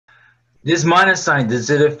This minus sign, does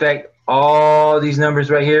it affect all these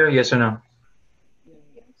numbers right here? Yes or no?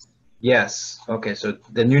 Yes. Okay, so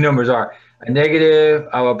the new numbers are a negative,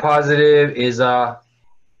 a positive is a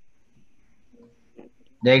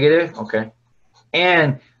negative. Okay.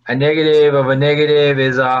 And a negative of a negative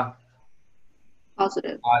is a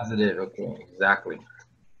Positive. positive. Okay, exactly.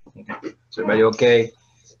 Okay. So everybody okay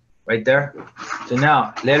right there? So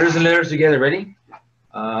now, letters and letters together. Ready?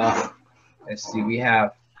 Let's see. We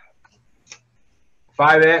have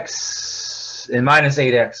 5x and minus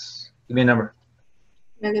 8x. Give me a number.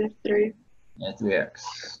 -3. Yeah, 3x.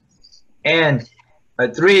 And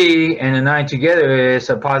a 3 and a 9 together is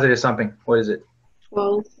a positive something. What is it?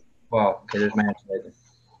 12. Well, okay, there's my answer right there.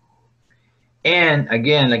 And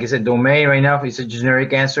again, like I said, domain right now, if it's a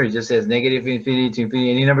generic answer, it just says negative infinity to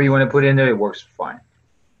infinity. Any number you want to put in there, it works fine.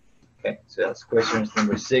 Okay, so that's question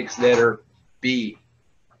number 6, letter B.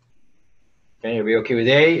 Okay, everybody okay with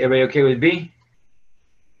A? Everybody okay with B?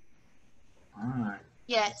 All right.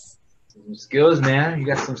 Yes. Some skills, man. You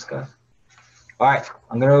got some skills. All right,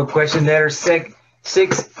 I'm going to question letter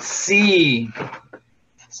 6C.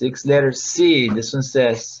 6 letter C. This one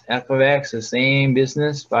says f of x, the same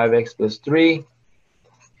business, 5x plus 3.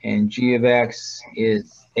 And g of x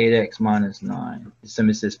is 8x minus 9.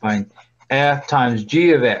 Somebody says find f times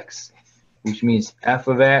g of x, which means f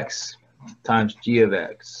of x times g of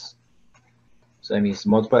x. So that means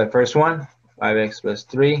multiply the first one, 5x plus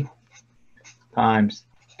 3 times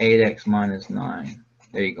 8x minus 9.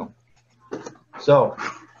 There you go. So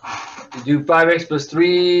to do 5x plus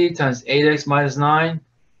 3 times 8x minus 9,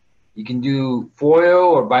 you can do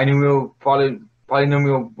FOIL or binomial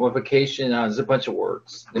polynomial multiplication. There's a bunch of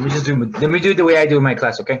words. Let me do it the way I do in my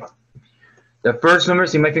class, okay? The first number,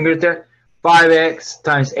 see my finger right there? 5x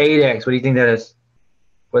times 8x. What do you think that is?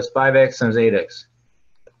 What's 5x times 8x?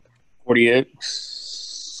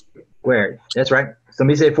 40x Squared. That's right.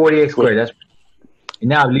 Somebody say 40x squared. That's right. And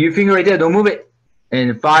now leave your finger right there. Don't move it.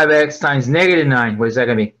 And 5x times negative 9. What is that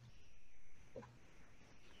going to be?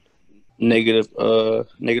 negative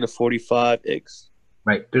 45x.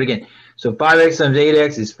 Right. Do it again. So 5x times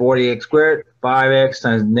 8x is 40x squared. 5x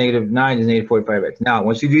times negative 9 is negative 45x. Now,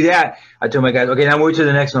 once you do that, I told my guys, okay, now move to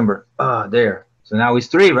the next number. There. So now it's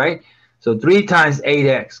 3, right? So 3 times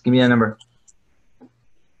 8x. Give me that number.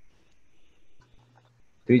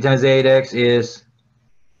 3 times 8x is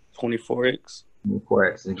 24x.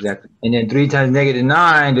 4x, exactly. And then 3 times negative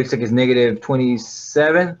 9 looks like it's negative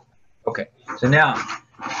 27. Okay. So now,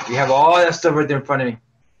 we have all that stuff right there in front of me.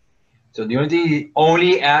 So the only thing is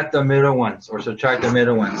only add the middle ones or subtract the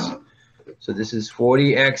middle ones. So this is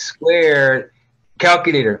 40x squared.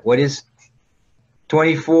 Calculator, what is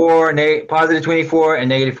 24, positive 24 and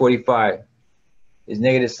negative 45? Is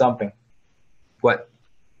negative something. What?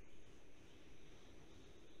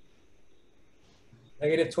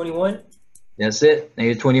 Negative 21. That's it.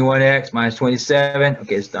 Negative 21x minus 27.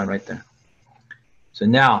 Okay, it's done right there. So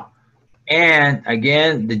now, and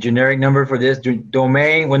again, the generic number for this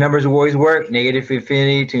domain, what numbers always work? Negative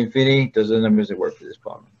infinity to infinity. Those are the numbers that work for this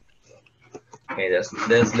problem. Okay, that's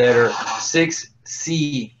letter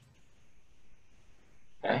 6C.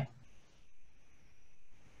 Okay.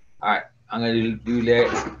 All right, I'm going to do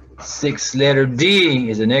that. 6 letter D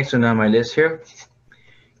is the next one on my list here.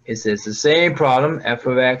 It says the same problem. F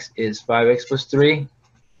of x is 5x plus 3.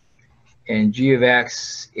 And g of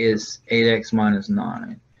x is 8x minus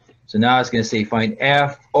 9. So now it's going to say find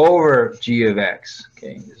f over g of x.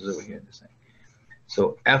 Okay, this is over here.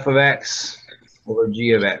 So f of x over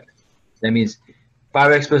g of x. That means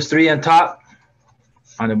 5x plus 3 on top,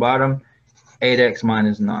 on the bottom, 8x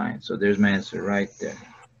minus 9. So there's my answer right there.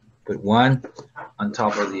 Put one on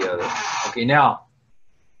top of the other. Okay, now,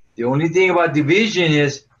 the only thing about division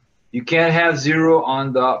is you can't have 0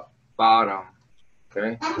 on the bottom.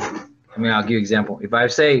 Okay? I mean, I'll give you an example. If I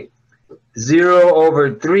say 0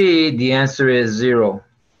 over 3, the answer is 0.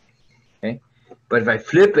 Okay? But if I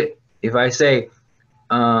flip it, if I say,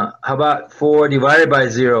 how about 4 divided by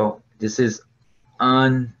 0? This is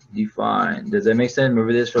undefined. Does that make sense?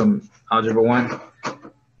 Remember this from Algebra 1?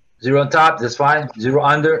 0 on top, that's fine. 0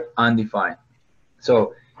 under, undefined.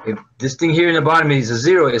 So if this thing here in the bottom is a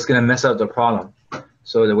 0, it's going to mess up the problem.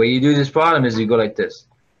 So the way you do this problem is you go like this.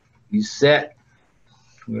 You set,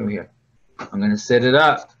 over here. I'm going to set it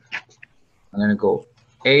up. I'm going to go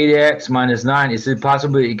 8x minus 9. Is it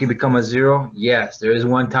possible it can become a 0? Yes, there is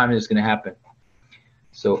one time it's going to happen.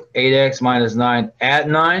 So 8x minus 9 at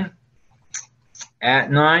 9.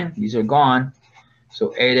 At 9. These are gone.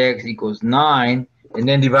 So 8x equals 9. And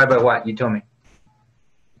then divide by what? You tell me.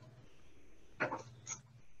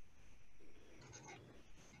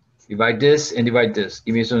 Divide this and divide this.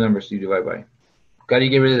 Give me some numbers to divide by. Got to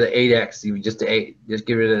get rid of the 8x. You just the 8. Just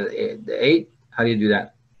get rid of the 8. How do you do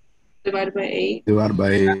that? Divided by 8. Divided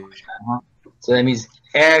by 8. So that means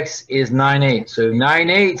x is 9/8. So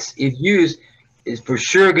 9/8 if used is for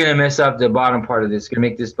sure going to mess up the bottom part of this. It's going to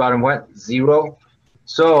make this bottom what? 0.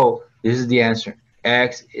 So this is the answer.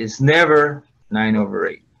 X is never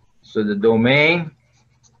 9/8. So the domain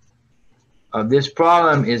of this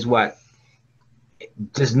problem is what?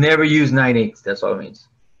 Just never use 9/8. That's all it means.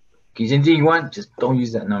 Use anything you want, just don't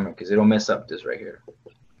use that number because it'll mess up this right here.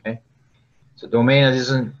 Okay? So domain of this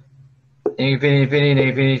one,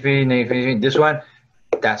 infinity. This one,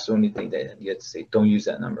 that's the only thing that you have to say. Don't use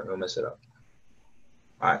that number. It'll mess it up.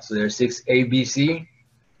 All right, so there's 6 A, B, C.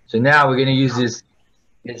 So now we're going to use this,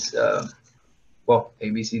 well, A,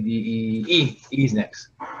 B, C, D, E, E. E is next.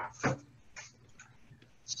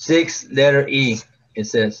 6 letter E. It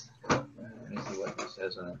says, let me see what it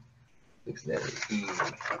says on it. 6 letter E.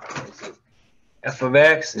 F of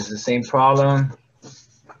X is the same problem.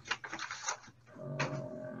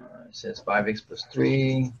 It says 5x plus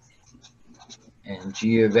 3. And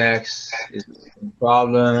G of X is the same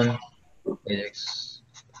problem. 8x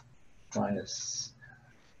minus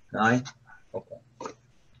 9. Okay.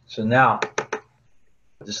 So now,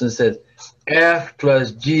 this one says F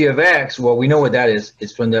plus G of X. Well, we know what that is.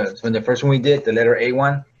 It's from the first one we did, the letter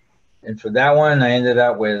A1. And for that one, I ended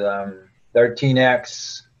up with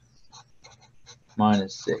 13x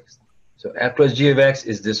minus 6. So F plus G of X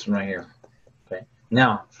is this one right here. Okay.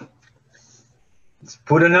 Now, let's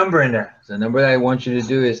put a number in there. So the number that I want you to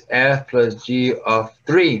do is F plus G of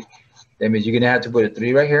 3. That means you're going to have to put a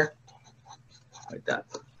 3 right here. Like that.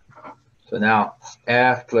 So now,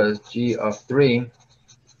 F plus G of 3.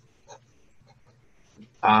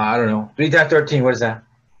 I don't know. 3 times 13, what is that?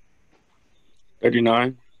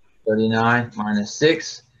 39. 39 minus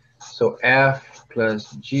 6. So F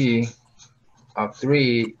plus G of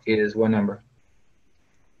 3 is what number?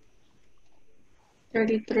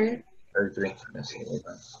 33. 33. Let's see.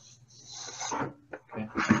 Okay. So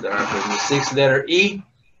the 6 letter E.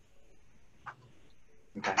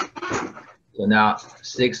 Okay. So now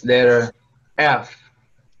 6 letter F.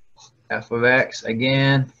 F of X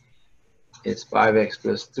again. It's 5x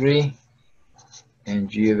plus 3. And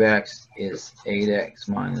G of X is 8x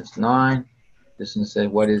minus 9. This one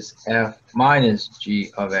said, what is F minus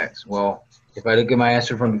G of X? Well, if I look at my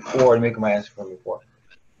answer from before, and make my answer from before,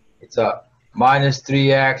 it's a minus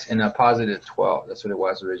 3x and a positive 12. That's what it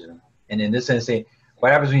was originally. And then this one say,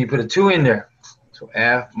 what happens when you put a 2 in there? So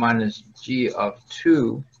F minus G of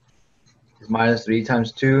 2 is minus 3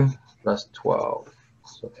 times 2 plus 12.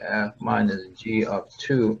 So F minus G of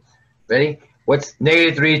 2. Ready? What's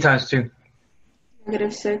negative 3 times 2?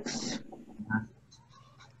 Negative 6.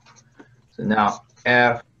 So now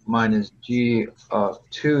F minus G of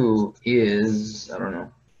 2 is, I don't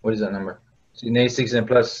know, what is that number? So negative 6 and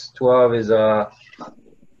plus 12 is, what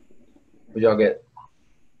y'all get?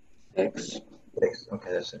 6. 6.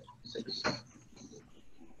 Okay, that's it. 6.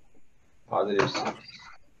 Positive 6.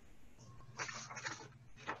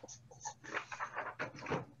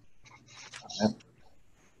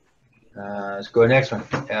 Let's go next one.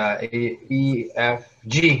 E, F,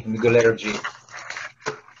 G. Let me go letter G.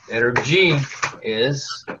 Letter G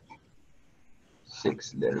is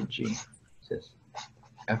 6 letter G. It says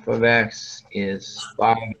F of X is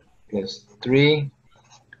 5 plus 3.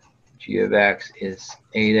 G of X is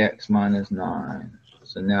 8x minus 9.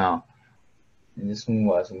 So now, and this one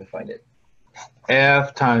was, let me find it.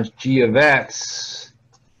 F times G of X.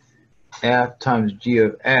 F times G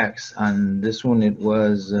of X. On this one, it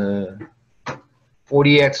was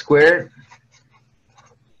 40x squared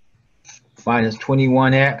minus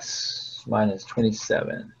 21x minus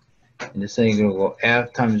 27. And this thing is going to go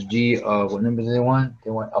F times G of, what number do they want?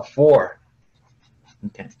 They want a 4.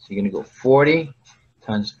 Okay, so you're going to go 40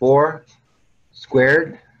 times 4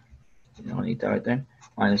 squared. You don't need that right there.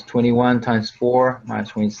 Minus 21 times 4 minus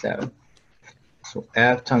 27. So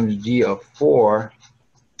F times G of 4.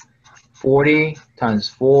 40 times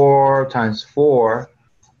 4 times 4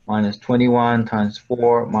 minus 21 times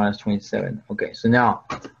 4 minus 27. Okay, so now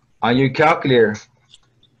on your calculator, I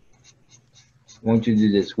want you to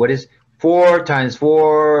do this. What is 4 times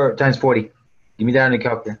 4 times 40? Give me that on the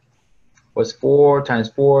calculator. What's 4 times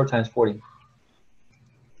 4 times 40? Do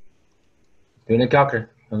it in the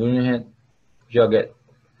calculator. I'm doing your hand. What y'all get?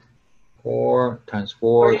 4 times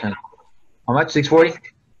 4 times. How much? 640?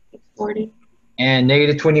 40. And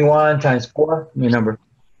negative 21 times 4, give me a number.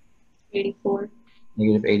 84.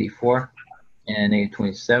 Negative 84 and negative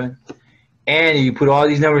 27. And you put all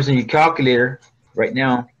these numbers in your calculator right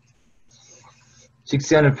now.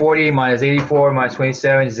 640 minus 84 minus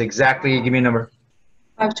 27 is exactly, give me a number.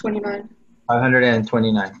 529.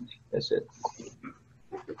 529. That's it.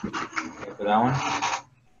 Okay, for that one.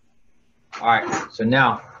 All right, so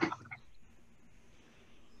now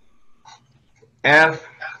f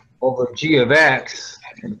over g of x,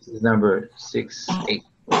 and this is number 6, 8,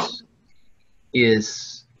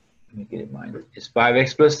 is, let me get it mine, is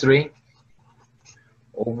 5x plus 3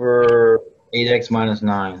 over 8x minus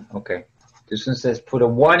 9. Okay, this one says put a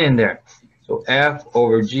 1 in there. So f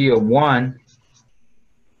over g of 1,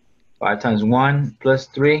 5 times 1 plus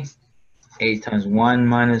 3, 8 times 1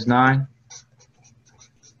 minus 9.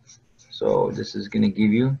 So this is going to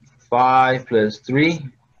give you 5 plus 3,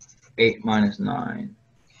 8 minus 9.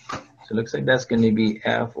 So it looks like that's going to be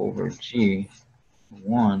f over g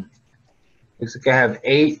 1. Looks like I have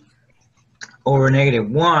 8 over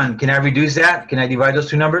negative 1. Can I reduce that? Can I divide those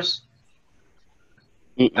two numbers?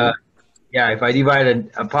 Yeah, if I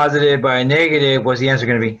divide a positive by a negative, what's the answer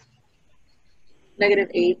going to be? Negative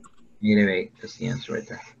 8. Negative 8. That's the answer right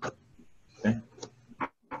there. Okay.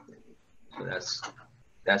 So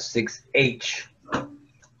that's 6h.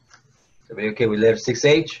 So we okay with letter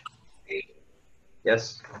 6h?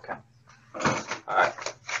 Yes? Okay. All right.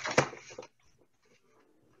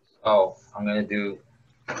 So I'm going to do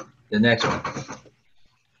the next one.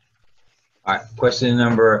 All right. Question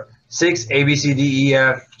number 6, A, B, C, D, E,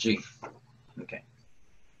 F, G. Okay.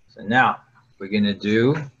 So now we're going to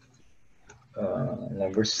do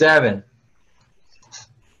number 7.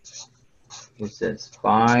 It says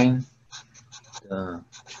find the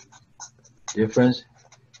difference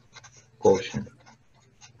quotient.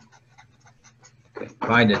 Okay.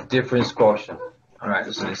 Find the difference quotient. All right.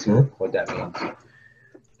 Let's see what that means.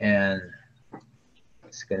 And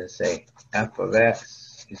it's going to say f of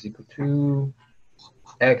x is equal to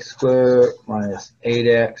x squared minus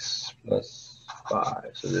 8x plus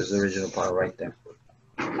 5. So there's the original part right there.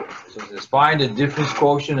 So it says find the difference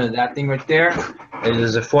quotient of that thing right there. And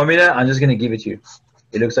there's a formula. I'm just going to give it to you.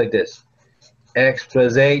 It looks like this. X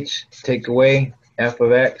plus h, take away f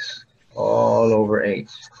of x all over h.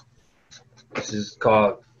 This is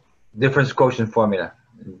called difference quotient formula.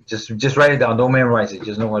 Just write it down. Don't memorize it.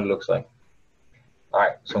 Just know what it looks like. All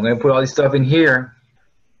right. So I'm going to put all this stuff in here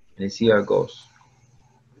and see how it goes.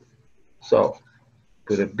 So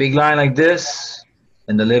put a big line like this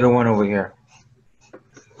and the little one over here.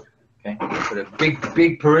 Okay. Put a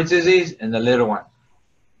big parentheses and the little one.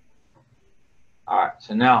 All right.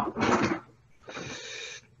 So now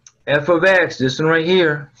f of x, this one right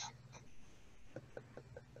here,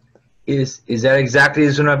 is that exactly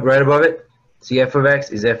this one up right above it? See, f of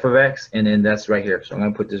x is f of x, and then that's right here. So I'm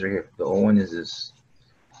going to put this right here. The old one is this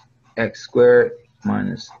x squared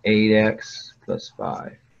minus 8x plus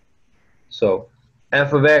 5. So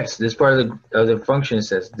f of x, this part of the function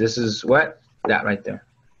says this is what? That right there.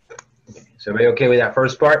 Okay. So everybody okay with that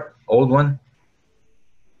first part? Old one?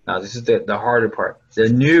 Now this is the harder part. The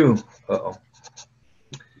new, All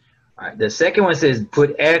right, the second one says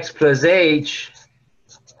put x plus h,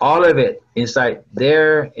 all of it, inside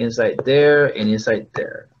there, and inside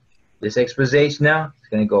there. This x plus h now is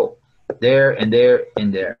going to go there and there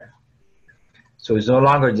and there. So it's no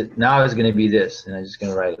longer, now it's going to be this. And I'm just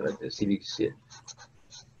going to write it like this. See if you can see it.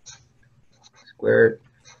 Squared.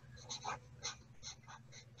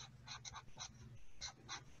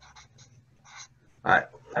 All right.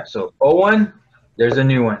 So O1, there's a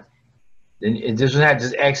new one. Then this one has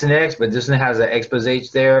just x and x, but this one has an x plus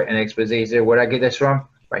h there and x plus h there. Where did I get this from?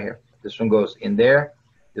 Right here. This one goes in there.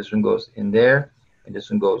 This one goes in there. And this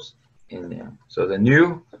one goes in there. So the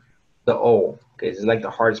new, the O. Okay, this is like the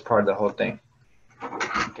hardest part of the whole thing.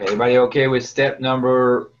 Okay, everybody okay with step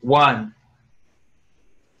number 1?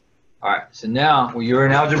 All right, so now when you're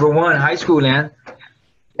in Algebra 1, high school land,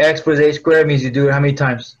 x plus h squared means you do it how many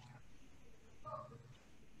times?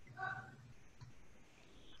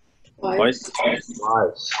 Twice.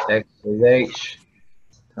 Twice. X plus h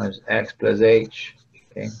times x plus h.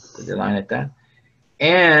 Okay, put the line at that.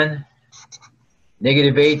 And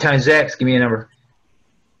negative 8 times x, give me a number.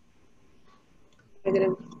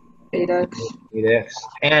 Negative 8x. 8x.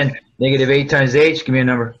 And negative 8 times h, give me a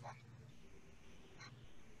number.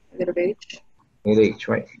 Negative h. 8h,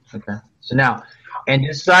 right? Okay. So now, and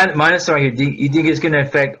this sign minus sign here, do you think it's going to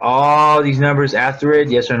affect all these numbers after it?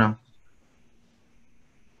 Yes or no?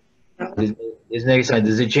 No. This negative sign,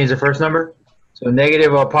 does it change the first number? So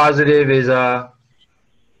negative or positive is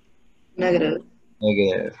Negative.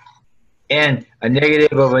 negative. And a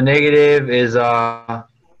negative of a negative is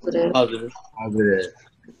Positive. Positive. positive.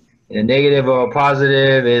 And a negative or a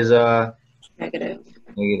positive is Negative.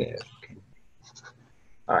 negative. Okay.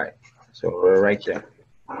 All right. So we're right there.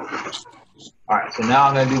 All right, so now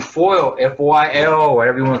I'm going to do FOIL, F-O-I-L,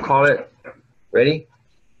 whatever you want to call it. Ready?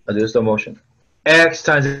 I'll do slow motion. X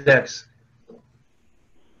times X.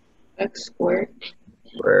 X squared.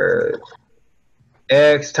 Where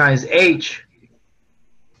X times H.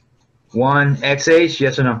 1xh,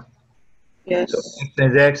 yes or no? Yes. So X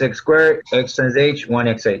times X, X squared, X times H,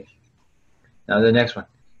 1xh. Now the next one.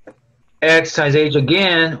 X times H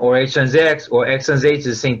again, or H times X, or X times H is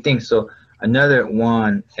the same thing. So another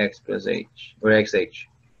 1x plus H, or xh.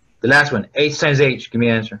 The last one, H times H, give me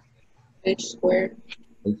an answer. H squared.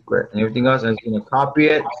 H squared. And everything else, I'm just going to copy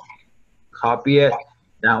it,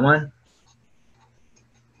 that one.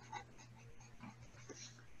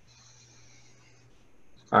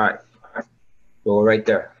 All right, so we're right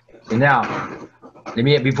there. So now, let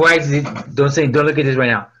me, before I, don't look at this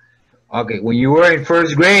right now. Okay, when you were in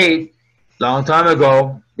first grade, long time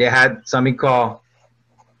ago, they had something called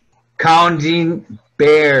counting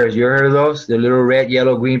bears. You heard of those? The little red,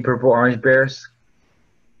 yellow, green, purple, orange bears?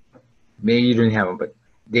 Maybe you didn't have them, but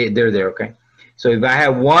they're there, okay? So if I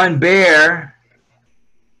have one bear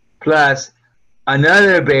plus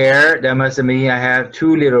another bear, that must mean I have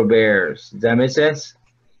two little bears. Does that make sense?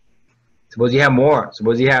 Suppose you have more.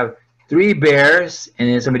 Suppose you have 3 bears, and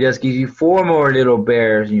then somebody else gives you 4 more little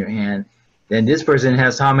bears in your hand. Then this person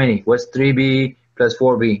has how many? What's 3b plus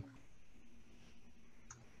 4b?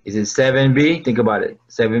 Is it 7b? Think about it.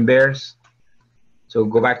 7 bears. So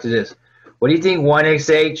go back to this. What do you think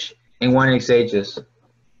 1xh and 1xh is?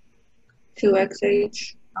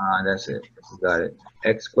 2xh. That's it. You got it.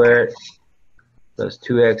 X squared plus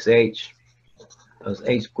 2xh plus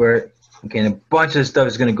h squared. Okay, and a bunch of stuff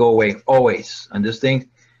is going to go away always on this thing.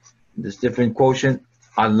 This different quotient,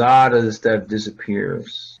 a lot of the stuff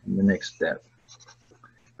disappears in the next step.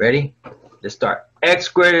 Ready? Let's start. X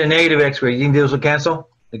squared and negative x squared. You think those will cancel?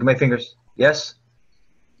 Look at my fingers. Yes?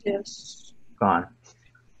 Yes. Gone.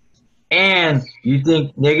 And you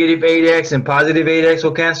think negative 8x and positive 8x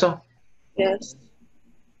will cancel? Yes.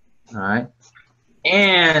 All right.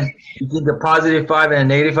 And you think the positive 5 and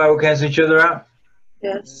the negative 5 will cancel each other out?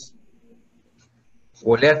 Yes.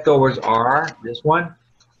 What leftovers are this one,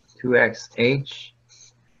 2xh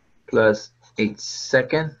plus h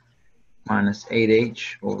second minus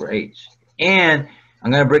 8h over h. And I'm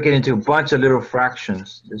going to break it into a bunch of little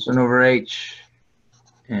fractions. This one over h,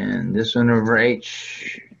 and this one over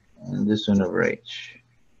h, and this one over h.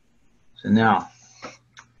 So now,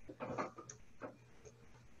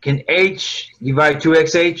 can h divide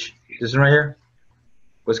 2xh? This one right here?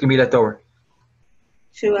 What's going to be left over?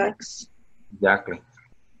 2x. Exactly.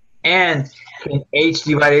 And can h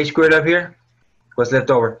divide h squared up here? What's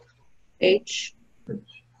left over? H.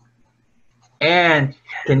 And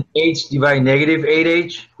can h divide negative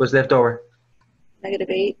 8h? What's left over? Negative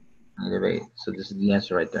 8. Negative 8. So this is the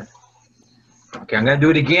answer right there. Okay, I'm going to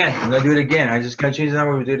do it again. I just got to change the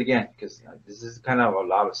number. We'll do it again because this is kind of a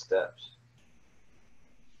lot of steps.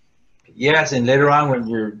 Yes, and later on when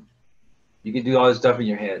you can do all this stuff in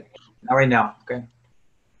your head. Not right now, okay?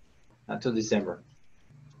 Not till December.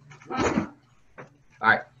 All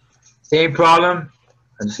right, same problem.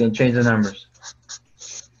 I'm just going to change the numbers.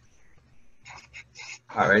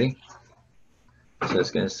 All right, ready? So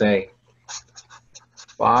it's going to say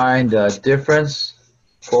find the difference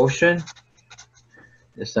quotient.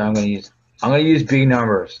 This time I'm going to use big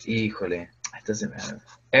numbers. Híjole, it doesn't matter.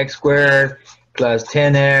 X squared plus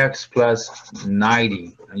 10x plus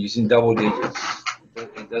 90. I'm using double digits.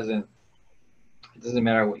 It doesn't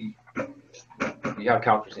matter what you have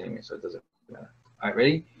calculus anyway, so it doesn't matter. All right,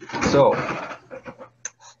 ready? So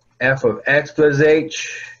f of x plus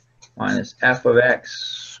h minus f of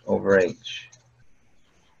x over h.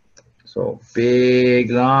 So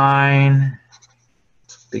big line,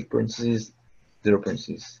 big parentheses, little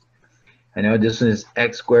parentheses. I know this one is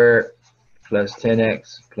x squared plus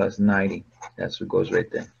 10x plus 90. That's what goes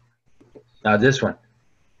right there. Now this one.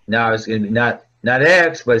 Now it's going to be not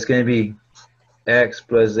x, but it's going to be x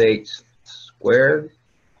plus h squared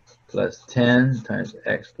plus 10 times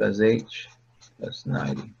x plus h plus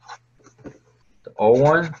 90. The old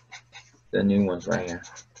one, the new one's right here.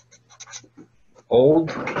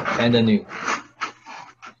 Old and the new.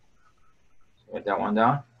 Write that one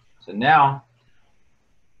down. So now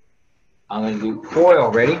I'm going to do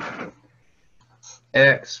FOIL. Ready?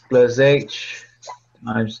 X plus h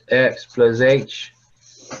times x plus h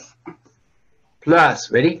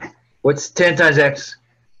plus, ready? What's 10 times x?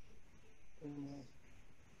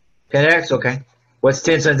 10x, okay. What's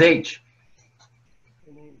 10 times h?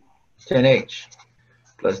 10h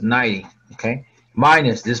plus 90, okay.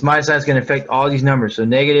 Minus, this minus sign is going to affect all these numbers. So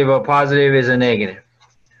negative or positive is a negative.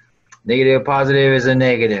 Negative positive is a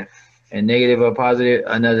negative. And negative or positive,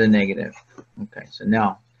 another negative. Okay, so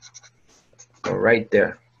now, go right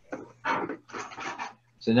there.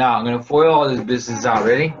 So now I'm going to FOIL all this business out.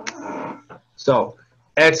 Ready? So,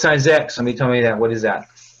 x times x. Somebody tell me that. What is that?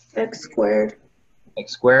 X squared.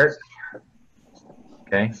 X squared.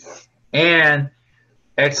 Okay. And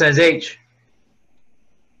x times h.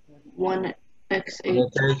 1xh.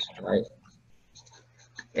 Right.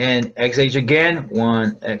 And xh again.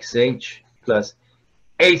 1xh plus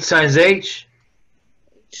h times h.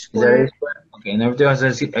 Is that h squared? Okay, and everything else, I'm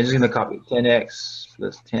just going to copy. 10x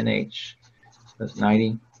plus 10h plus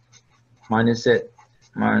 90. Minus it,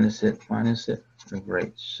 minus it, minus it.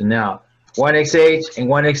 Great. So now, 1xh and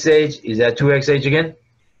 1xh, is that 2xh again?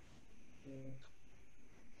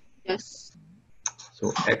 Yes.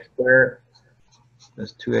 So x squared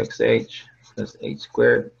plus 2xh plus h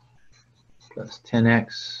squared plus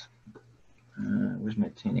 10x. Where's my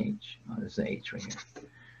 10h? Oh, there's an h right here.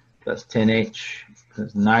 Plus 10h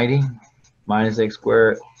plus 90 minus x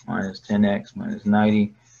squared minus 10x minus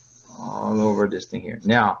 90 all over this thing here.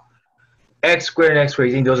 Now, x squared and x squared,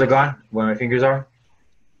 you think those are gone where my fingers are?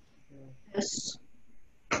 Yes.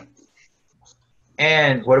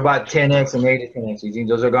 And what about 10x and negative 10x? You think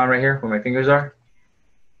those are gone right here where my fingers are?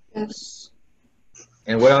 Yes.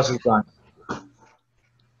 And what else is gone?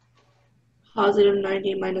 Positive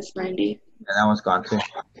 90 minus 90. And that one's gone too.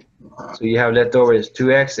 So you have left over is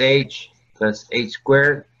 2xh plus h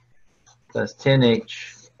squared plus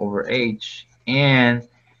 10h over h. And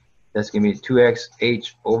that's going to be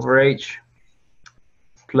 2xh over h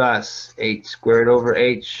plus h squared over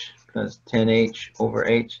h plus 10h over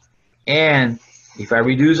h. And if I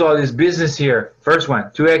reduce all this business here, first one,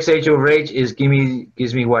 2xh over h is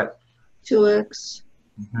gives me what? 2x.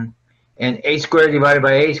 And h squared divided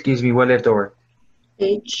by h gives me what left over?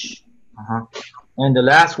 H. And the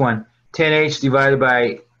last one, 10h divided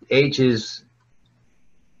by h is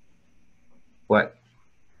what?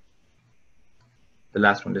 The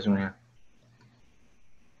last one, this one here.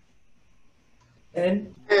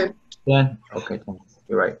 10. 10? Okay, 10.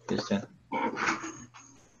 You're right, it's 10.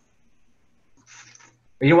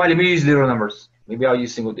 You know what, let me use little numbers. Maybe I'll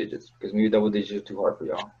use single digits, because maybe double digits are too hard for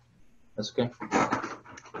y'all. That's okay.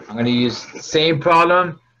 I'm going to use same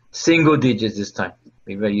problem, single digits this time.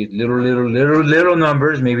 Maybe I use little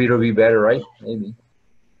numbers. Maybe it'll be better, right? Maybe.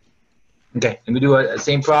 Okay, let me do a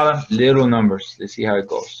same problem, little numbers. Let's see how it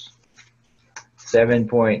goes.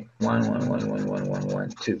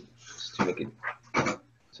 7.11111112. Just to make it.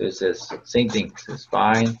 So it says same thing. It says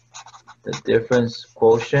find the difference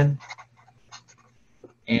quotient,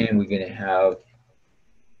 and we're gonna have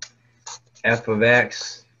f of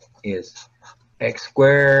x is x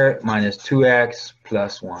squared minus 2x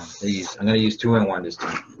plus 1. I'm gonna use 2 and 1 this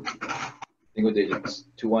time. Single digits.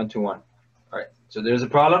 2, 1, 2, 1. All right. So there's a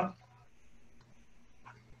problem.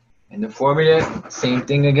 In the formula, same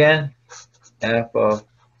thing again. F of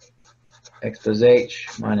x plus h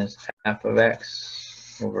minus f of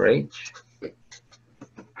x over h. There's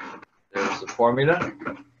the formula,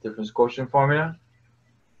 difference quotient formula.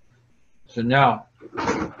 So now,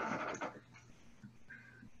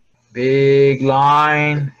 big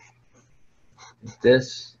line,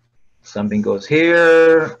 this, something goes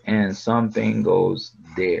here, and something goes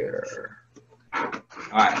there. All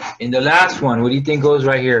right, in the last one, what do you think goes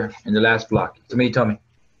right here in the last block? Somebody tell me.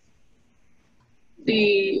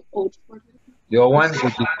 The old one. The old one,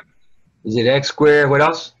 is it x squared, what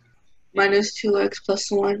else? Minus 2x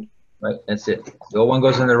plus 1. Right, that's it. The old one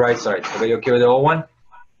goes on the right side. Everybody okay with the old one?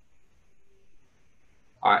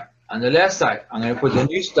 All right, on the left side, I'm going to put the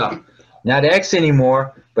new stuff. Not x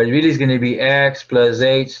anymore, but it really is going to be x plus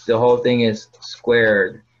h. The whole thing is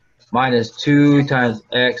squared. Minus 2 times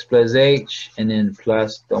x plus h, and then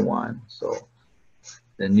plus the 1. So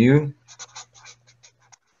the new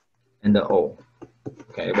and the old.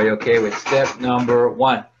 Okay, everybody okay with step number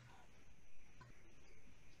 1?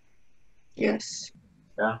 Yes.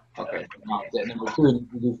 Yeah. Okay. Now step number 2,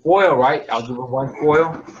 we do FOIL, right? Algebra 1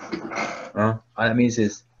 FOIL. All that means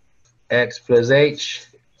is x plus h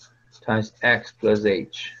times x plus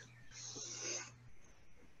h.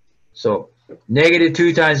 So negative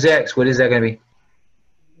 2 times x, what is that going to be?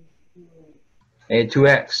 Negative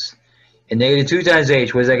 2x. And negative 2 times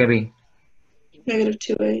h, what is that going to be? Negative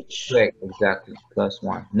 2h. Correct, exactly, plus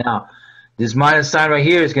 1. Now, this minus sign right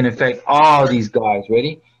here is going to affect all these guys.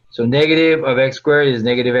 Ready? So negative of x squared is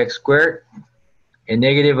negative x squared. And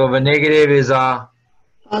negative of a negative is a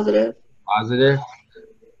Positive. positive.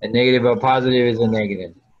 And negative of a positive is a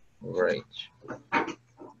negative over h.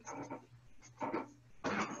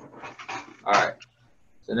 All right.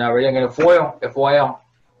 So now ready, I'm going to FOIL, FOIL.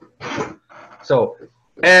 So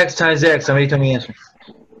x times x. Somebody tell me the answer.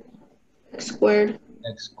 X squared.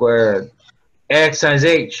 X squared. X times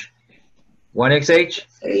h. 1xh.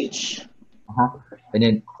 H. And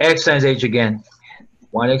then x times h again.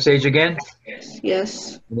 1xh again.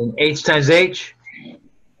 Yes. And then h times h.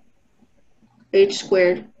 H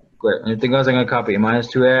squared. Squared. Anything else I'm going to copy? Minus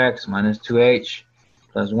 2x minus 2h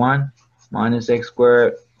plus 1 minus x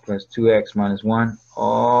squared plus 2x minus 1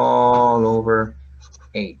 all over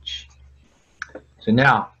h. So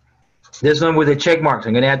now, this one with the check marks,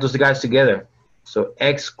 I'm going to add those guys together. So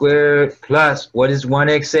x squared plus, what is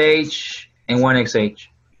 1xh and 1xh?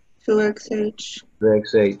 2xh.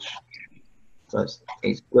 2xh plus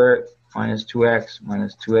h squared minus 2x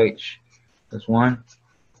minus 2h plus 1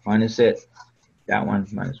 minus it. That one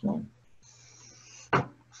minus 1. All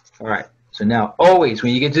right. So now, always,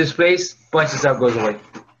 when you get to this place, bunch of stuff goes away.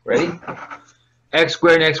 Ready? X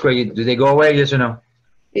squared and x squared, do they go away, yes or no?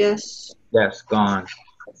 Yes. Yes, gone.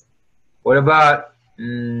 What about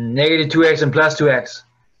negative 2x and plus 2x?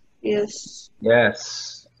 Yes.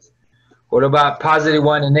 Yes. What about positive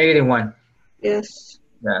 1 and negative 1? Yes.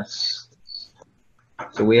 Yes.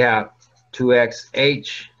 So we have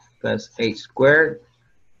 2xh plus h squared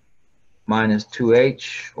minus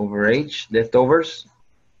 2h over h, leftovers.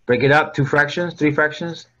 Break it up, 2 fractions, 3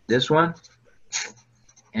 fractions. This one,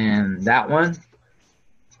 and that one,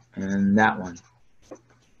 and that one.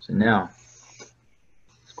 So now,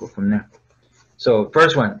 let's go from there. So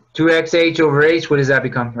first one, 2xh over h, what does that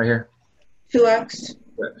become right here? 2x.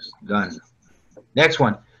 Yes, done. Next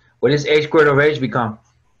one, what does h squared over h become?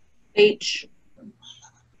 H.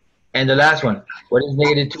 And the last one, what does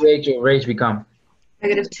negative 2h over h become?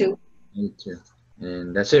 Negative 2. Negative 2.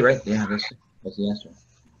 And that's it, right? Yeah, that's the answer.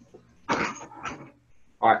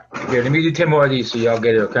 All right, here, let me do 10 more of these so y'all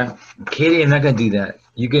get it, okay? I'm kidding, I'm not gonna do that.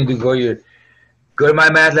 You can go to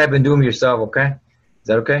my math lab and do them yourself, okay? Is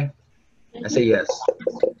that okay? I say yes.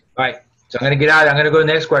 All right, so I'm gonna get out. I'm gonna go to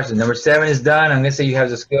the next question. Number 7 is done. I'm gonna say you have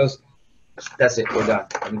the skills. That's it, we're done.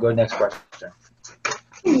 Let me go to the next question.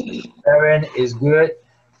 7 is good.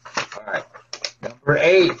 All right, number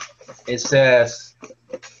 8, it says,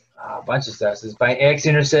 a bunch of stuff. It says find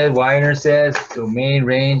x-intercept, y-intercept, domain,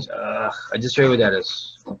 range. I just show you what that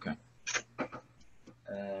is. Okay.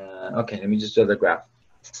 Okay, let me just do the graph.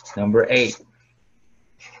 Number 8.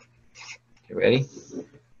 Okay, ready?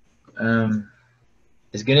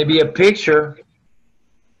 It's gonna be a picture.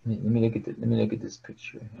 Let me look at this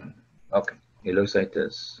picture. Okay, it looks like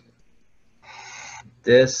this.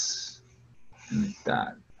 This and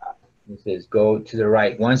that. It says go to the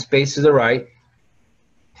right. 1 space to the right.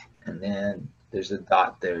 And then there's a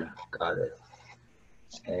dot there. Got it.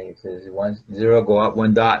 And it says 1 0 go up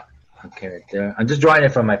 1 dot. Okay, right there. I'm just drawing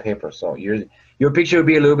it from my paper, so your picture will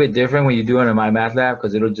be a little bit different when you do it in my math lab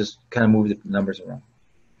because it'll just kind of move the numbers around.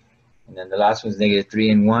 And then the last one's negative 3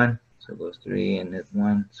 and 1, so it goes 3 and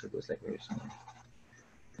 1, so it goes like here somewhere.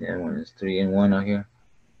 The other one is 3 and 1 out here.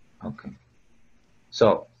 Okay.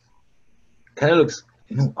 So kind of looks.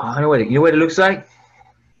 You know what it looks like.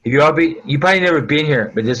 If you probably never been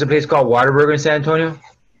here, but there's a place called Whataburger in San Antonio,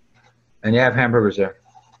 and they have hamburgers there.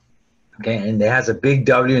 Okay, and it has a big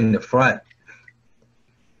W in the front.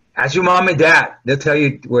 Ask your mom and dad; they'll tell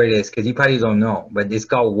you where it is because you probably don't know. But it's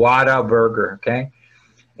called Whataburger, okay?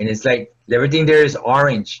 And it's like everything there is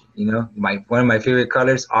orange. You know, one of my favorite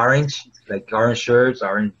colors, orange, like orange shirts,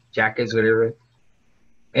 orange jackets, whatever,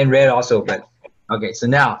 and red also. But okay, so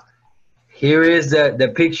now here is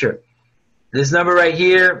the picture. This number right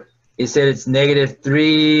here, it said it's negative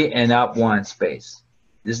 3 and up 1 space.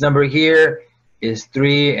 This number here is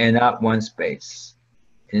 3 and up 1 space.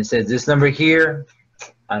 And it says this number here,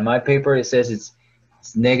 on my paper, it says it's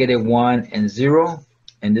negative 1 and 0.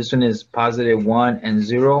 And this one is positive 1 and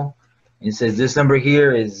 0. And it says this number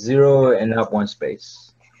here is 0 and up 1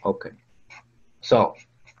 space. Okay. So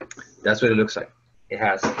that's what it looks like.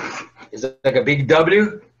 It's like a big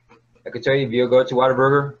W. I could tell you if you go to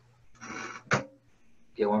Whataburger,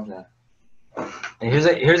 get one from that. And here's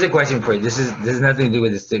a question for you. This is nothing to do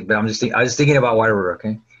with this thing, but I was just thinking about Whataburger,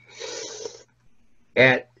 okay?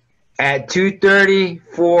 At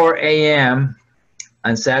 2:34 a.m.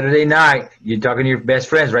 on Saturday night, you're talking to your best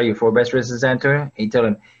friends, right? Your 4 best friends in San Antonio. And you tell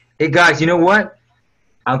them, hey guys, you know what?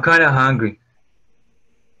 I'm kind of hungry.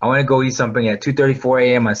 I want to go eat something at 2:34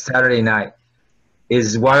 a.m. on Saturday night.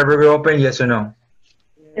 Is Whataburger open? Yes or no?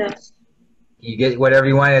 Yes. You get whatever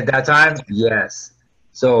you want at that time? Yes.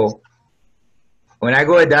 So when I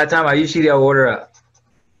go at that time, I usually order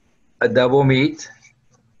a double meat,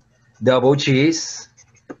 double cheese,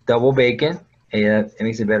 double bacon. Yeah, it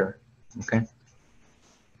makes it better. Okay.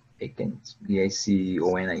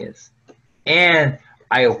 BACON, I guess. And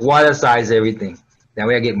I water size everything. That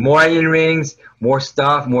way I get more onion rings, more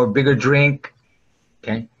stuff, more bigger drink.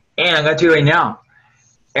 Okay. And I'm gonna tell you right now,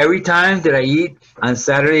 every time that I eat on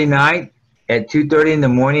Saturday night at 2:30 in the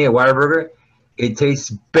morning at Whataburger, it tastes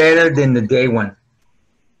better than the day one.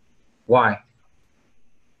 Why?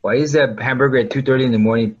 Why is that hamburger at 2:30 in the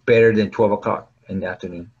morning better than 12 o'clock in the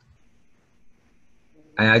afternoon?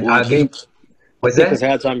 And Well, I'll get, I what's think that? because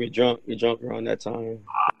halftime you're drunk. You're drunk around that time.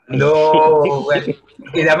 No, okay,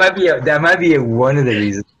 that might be one of the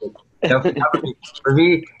reasons. For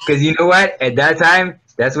me, because you know what? At that time,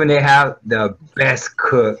 that's when they have the best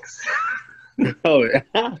cooks. Oh, yeah.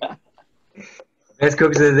 Best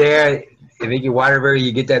cooks are there. They make you water burger.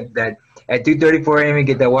 You get that at 2:34 a.m. You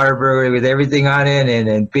get that water burger with everything on it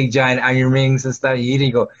and big giant onion rings and stuff. You eat it,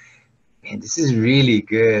 you go, man, this is really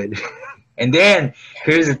good. And then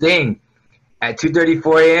here's the thing: at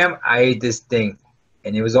 2:34 a.m. I ate this thing,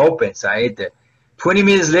 and it was open, so I ate it. 20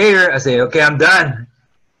 minutes later, I say, okay, I'm done.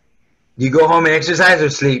 You go home and exercise or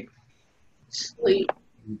sleep? Sleep.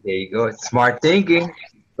 There you go. It's smart thinking.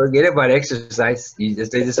 Forget about exercise. You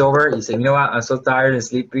just say this over. You say, you know what? I'm so tired and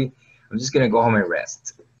sleepy. I'm just gonna go home and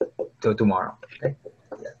rest till tomorrow. Okay?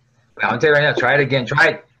 Yeah. But I'll tell you right now. Try it again. Try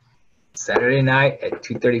it. Saturday night at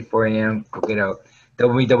 2:34 a.m. Go get a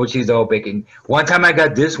double meat, double cheese, double bacon. One time I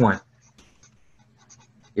got this one.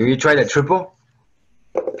 You tried a triple?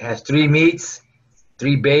 It has 3 meats,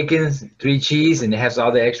 3 bacons, 3 cheese, and it has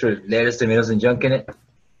all the extra lettuce, tomatoes, and junk in it.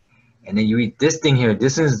 And then you eat this thing here.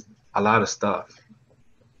 This is a lot of stuff.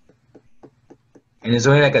 And it's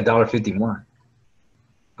only like $1.50 more.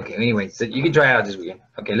 Okay, anyway, so you can try it out this weekend.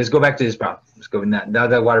 Okay, let's go back to this problem. Let's go now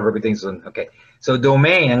that Whataburger thing's on. Okay, so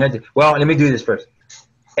domain, well, let me do this first.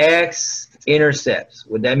 X-intercepts.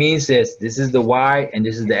 What that means is this is the Y and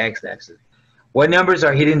this is the X axis. What numbers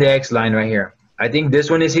are hitting the X line right here? I think this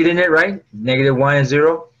one is hitting it, right? -1 and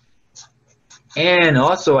 0. And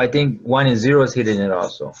also, I think 1 and 0 is hitting it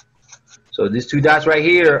also. So these 2 dots right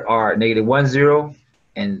here are -1, 0,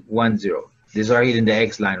 and 1, 0. These are hitting the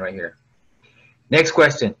X line right here. Next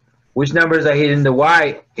question. Which numbers are hitting the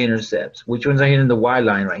Y-intercepts? Which ones are hitting the Y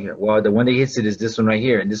line right here? Well, the one that hits it is this one right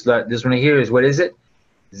here. And this one right here is, what is it?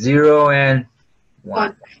 0 and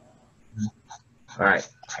 1. All right.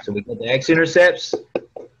 So we get the X-intercepts.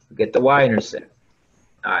 We get the Y-intercept.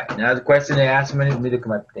 All right. Now the question they asked me, let me look at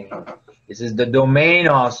my thing. This is the domain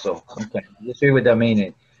also. Okay. Let's see what domain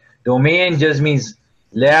is. Domain just means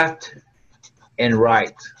left and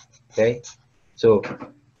right. Okay. So,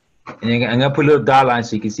 and then I'm gonna put a little dot line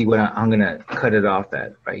so you can see what I'm gonna cut it off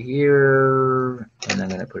at right here, and I'm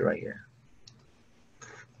gonna put it right here.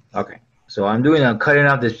 Okay. So I'm cutting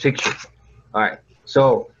off this picture. All right.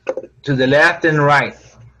 So to the left and right.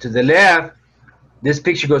 To the left, this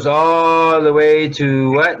picture goes all the way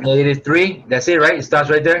to what? -3. That's it, right? It stops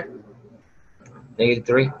right there.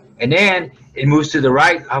 -3. And then it moves to the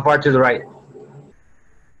right. How far to the right?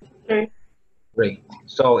 3. 3.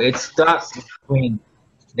 So it's stuck between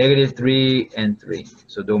 -3 and 3.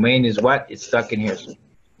 So domain is what? It's stuck in here. So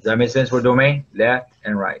does that make sense for domain? Left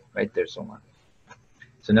and right. Right there somewhere.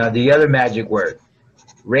 So now the other magic word.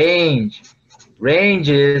 Range. Range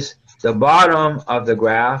is the bottom of the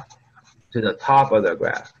graph to the top of the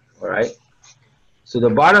graph. All right. So the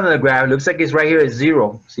bottom of the graph looks like it's right here at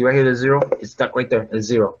 0. See right here at 0? It's stuck right there at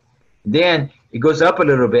 0. Then it goes up a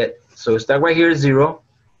little bit. So it's stuck right here at 0.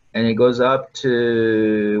 And it goes up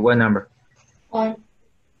to what number? 1.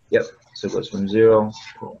 Yep. So it goes from 0.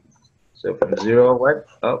 So from 0, what?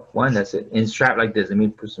 Up 1. That's it. And it's trapped like this. Let me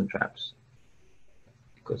put some traps.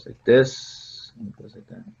 It goes like this. It goes like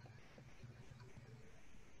that.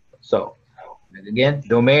 So, and again,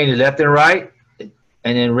 domain is left and right.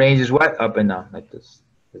 And then range is what? Up and down, like this.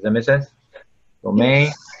 Does that make sense?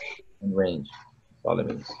 Domain and range. That's all it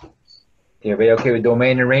means. Everybody okay with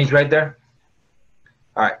domain and range right there?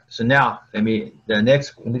 All right. So now, let me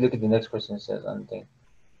look at the next question. It says on the thing.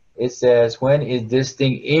 It says, when is this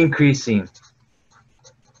thing increasing?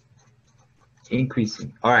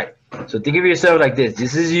 Increasing. All right. So think of yourself like this.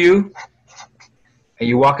 This is you, and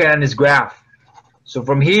you're walking on this graph. So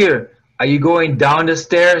from here, are you going down the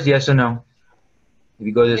stairs? Yes or no? If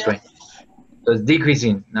you go this way. So it's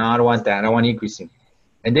decreasing. No, I don't want that. I want increasing.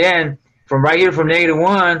 And then from right here, from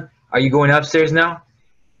 -1, are you going upstairs now?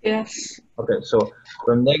 Yes. Okay, so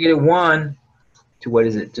from -1 to what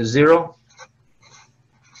is it? To 0?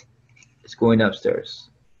 It's going upstairs.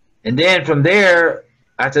 And then from there,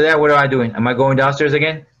 after that, what am I doing? Am I going downstairs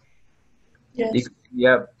again? Yes.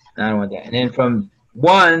 Yep. I don't want that. And then from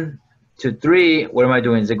 1 to 3, what am I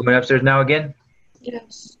doing? Is it going upstairs now again?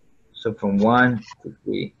 Yes. So from 1 to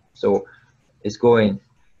 3. So it's going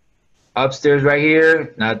upstairs right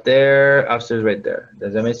here, not there, upstairs right there.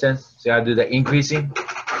 Does that make sense? See how I do the increasing?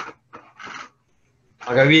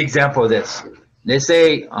 I'll give you an example of this. Let's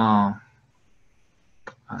say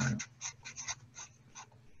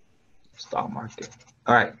stock market.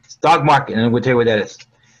 All right, stock market, and we'll tell you what that is.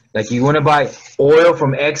 Like you want to buy oil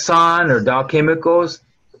from Exxon or Dow Chemicals,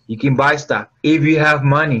 you can buy stock if you have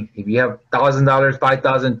money. If you have $1,000,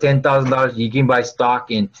 $5,000, $10,000, you can buy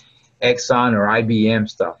stock in Exxon or IBM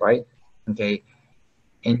stuff, right? Okay.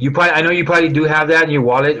 And you probably, I know you probably do have that in your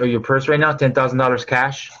wallet or your purse right now, $10,000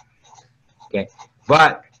 cash. Okay.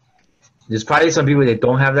 But there's probably some people that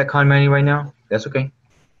don't have that kind of money right now. That's okay.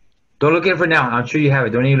 Don't look at it for now. I'm sure you have it.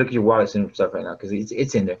 Don't even look at your wallets and stuff right now because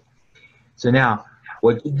it's in there. So now,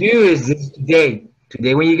 what you do is this today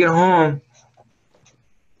when you get home,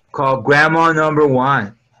 call grandma number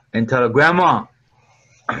one and tell her, Grandma,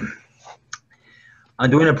 I'm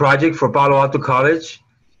doing a project for Palo Alto College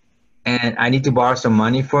and I need to borrow some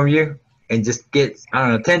money from you and just get, I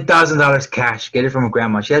don't know, $10,000 cash. Get it from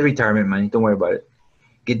grandma. She has retirement money. Don't worry about it.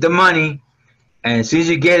 Get the money, and as soon as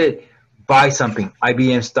you get it, buy something,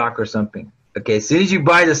 IBM stock or something. Okay, as soon as you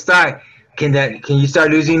buy the stock, can you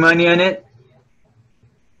start losing money on it?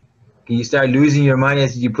 Can you start losing your money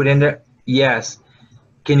as you put in there? Yes.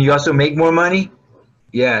 Can you also make more money?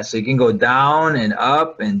 Yeah. So you can go down and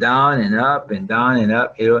up and down and up and down and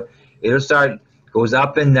up. It'll start goes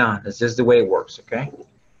up and down. That's just the way it works. Okay.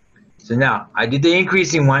 So now I did the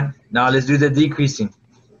increasing one. Now let's do the decreasing.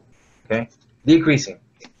 Okay. Decreasing.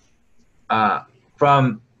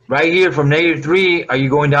 From right here from -3, are you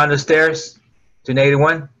going down the stairs to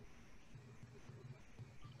 -1?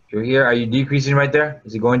 You're here. Are you decreasing right there?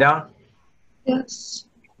 Is it going down? Yes.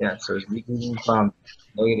 Yeah, so it's decreasing from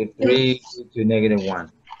 -3 to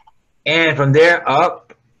 -1. And from there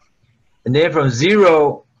up, and then from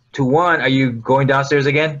 0 to 1, are you going downstairs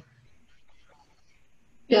again?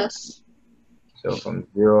 Yes. So from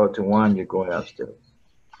 0 to 1, you're going upstairs.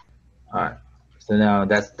 All right. So now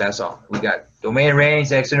that's all. We got domain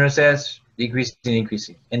range, external says, decreasing,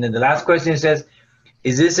 increasing. And then the last question says,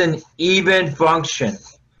 is this an even function?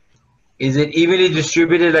 Is it evenly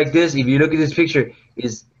distributed like this? If you look at this picture,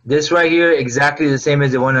 is this right here exactly the same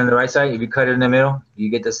as the one on the right side? If you cut it in the middle, you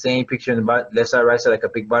get the same picture in the left side, right side, like a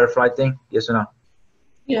big butterfly thing? Yes or no?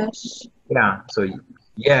 Yes. Yeah, so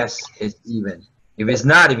yes, it's even. If it's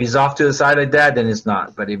not, if it's off to the side like that, then it's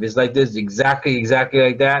not. But if it's like this, exactly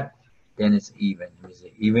like that, then it's even. It's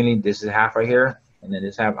evenly, this is half right here, and then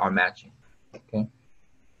this half are matching. Okay.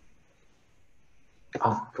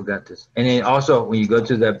 Oh, I forgot this. And then also, when you go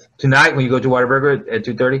to tonight, when you go to Whataburger at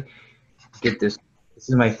 2:30, get this. This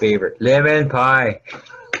is my favorite, lemon pie.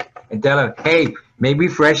 And tell them, hey, maybe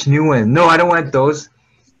fresh new ones. No, I don't want those.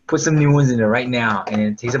 Put some new ones in there right now. And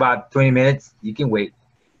it takes about 20 minutes. You can wait.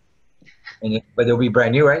 But they'll be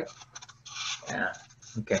brand new, right? Yeah.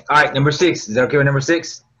 Okay. All right, number 6. Is that okay with number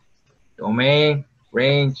 6? Domain,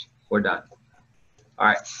 range, we're done. All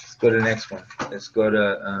right, let's go to the next one. Let's go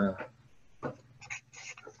to,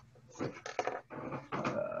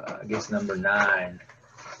 I guess number 9.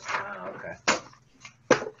 Oh, okay.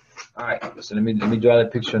 All right, so let me draw the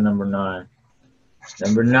picture of number 9.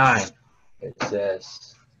 Number 9, it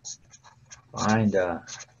says find the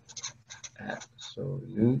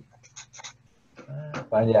absolute,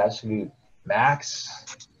 find the absolute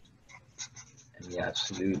max and the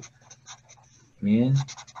absolute min.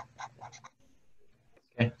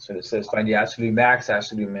 Okay, so it says find the absolute max,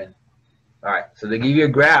 absolute min. All right, so they give you a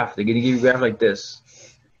graph. They're gonna give you a graph like this,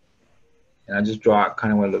 and I just draw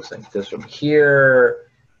kind of what it looks like. This from here,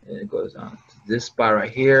 and it goes on to this spot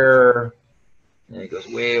right here, and it goes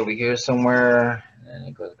way over here somewhere, and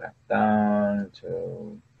it goes back down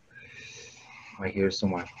to right here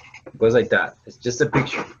somewhere. It goes like that. It's just a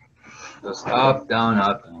picture. It goes up, down,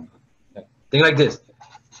 up, down. Okay. Think like this.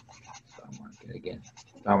 Stock market again.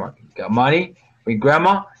 Stock market. You got money with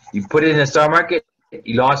grandma. You put it in the stock market.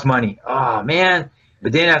 You lost money. Oh man!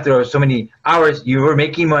 But then after so many hours, you were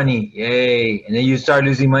making money. Yay! And then you start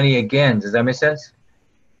losing money again. Does that make sense?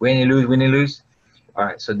 Win and lose, win and lose. All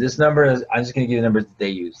right. So this number is. I'm just gonna give you the numbers that they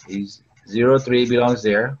use. These 0, 3 belongs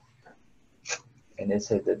there, and it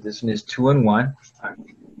said that this one is 2 and 1. All right.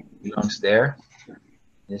 Belongs there. And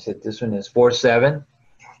it said this one is 4, 7.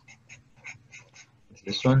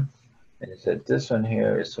 This one, and it said this one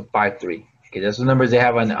here is 5, 3. Okay, that's the numbers they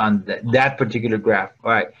have on that particular graph.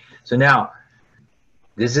 All right. So now,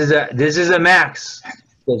 this is a max.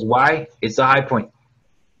 Because why? It's a high point.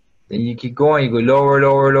 Then you keep going. You go lower,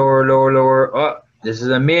 lower, lower, lower, lower. Oh, this is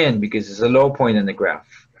a min because it's a low point in the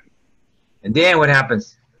graph. And then what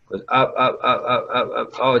happens? Goes up, up, up, up, up, up.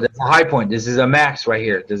 Oh, that's a high point. This is a max right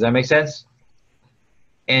here. Does that make sense?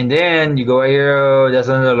 And then you go right here. Oh, that's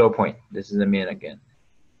another low point. This is a min again.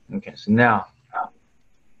 Okay, so now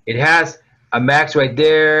it has a max right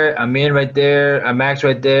there, a min right there, a max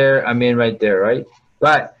right there, a min right there, right?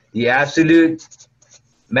 But the absolute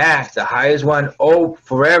max, the highest one, oh,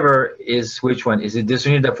 forever is which one? Is it this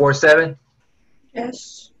one here, the 4.7?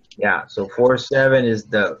 Yes. Yeah, so 4.7 is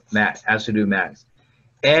the max, absolute max.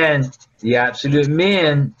 And the absolute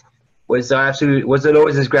min was the absolute, what's the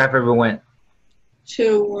lowest this graph ever went?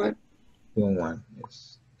 2, 1. 2 and 1,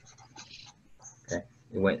 yes. Okay,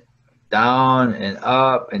 it went down and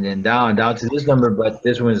up and then down to this number, but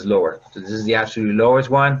this one is lower. So this is the absolute lowest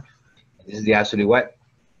one. This is the absolute what?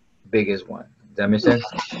 Biggest one. Does that make sense?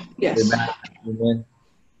 Yes. Okay.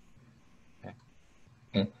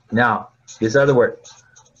 And now, this other word,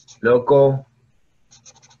 local,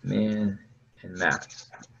 min, and max.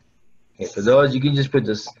 Okay, for those, you can just put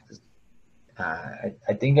this.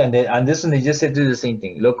 I think on this one, they just said do the same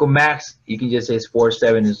thing. Local max, you can just say it's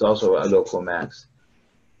 4.7 is also a local max.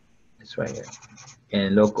 It's right here.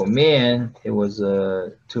 And local min, it was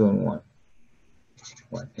 2 and 1.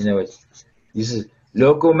 In other words, this is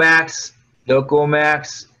local max, local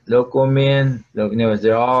min. In other words,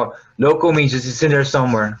 they're all local means just it's in there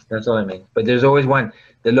somewhere. That's all I mean. But there's always one.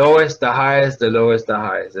 The lowest, the highest, the lowest, the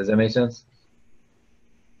highest. Does that make sense?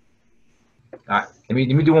 All right. Let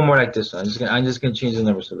me do one more like this one. I'm just gonna change the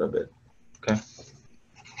numbers a little bit. Okay.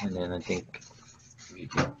 And then I think if you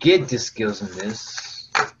can get the skills in this,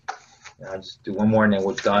 I'll just do one more and then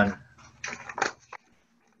we're done.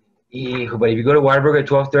 But if you go to Waterburg at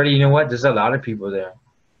 12:30, you know what? There's a lot of people there,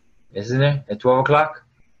 isn't there? At 12 o'clock,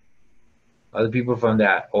 other people from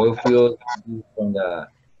that oil field, from the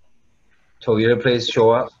Toyota place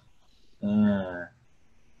show up. No,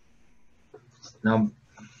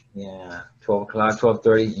 yeah, 12 o'clock,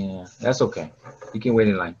 12:30. Yeah, that's okay. You can wait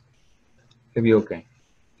in line. It'll be okay.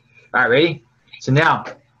 All right, ready? So now,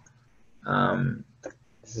 I'm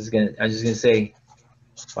just gonna say,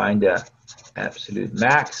 find the absolute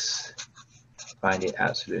max, find the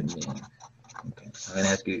absolute min. Okay, I'm gonna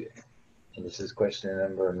ask you, and this is question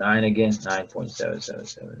number 9 again,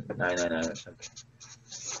 9.777, 999 or something.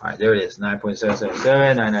 All right, there it is,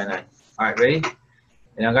 9.777, 999. All right, ready?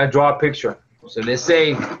 And I'm gonna draw a picture. So let's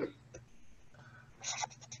say,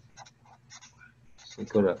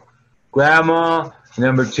 go to grandma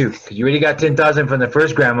number 2, because you already got 10,000 from the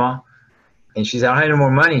first grandma, and she's out having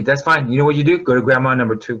more money. That's fine. You know what you do? Go to grandma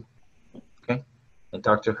number 2, okay, and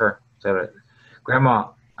talk to her. So, grandma,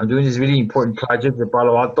 I'm doing this really important project at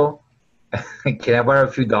Palo Alto. Can I borrow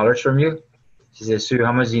a few dollars from you? She says, Sue,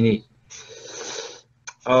 how much do you need?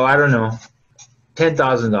 Oh, I don't know.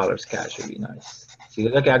 $10,000 cash would be nice. She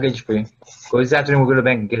goes, okay, I'll get you for you. Go this afternoon, we'll go to the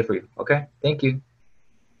bank and get it for you. Okay, thank you.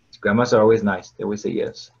 Grandmas are always nice. They always say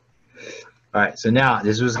yes. All right, so now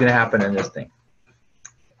this is what's gonna happen in this thing.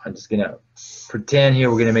 I'm just gonna pretend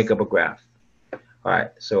here we're gonna make up a graph. All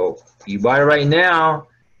right, so you buy it right now.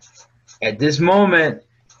 At this moment,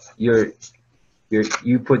 you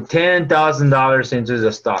put $10,000 into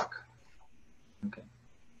the stock. Okay.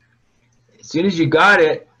 As soon as you got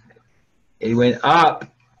it, it went up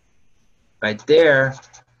right there.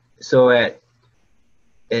 So at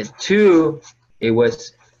 2, it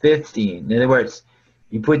was 15. In other words,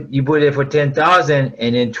 you put it for 10,000,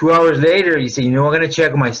 and then 2 hours later, you say, you know, I'm gonna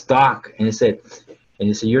check my stock, and it said,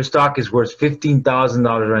 your stock is worth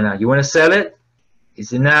 $15,000 right now. You want to sell it? He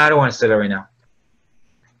said, nah, I don't want to sell it right now.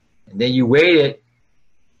 And then you waited,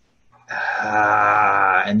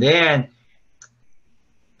 and then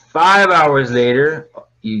 5 hours later,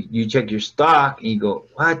 you check your stock, and you go,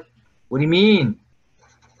 what? What do you mean?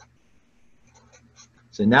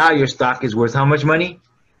 So now your stock is worth how much money?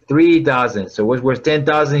 3,000. So what's worth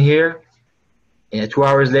 10,000 here? And 2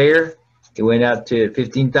 hours later, it went up to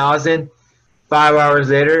 15,000. 5 hours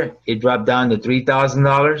later, it dropped down to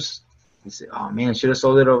 $3,000. You say, oh man, I should have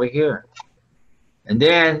sold it over here. And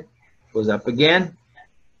then it goes up again.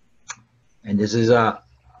 And this is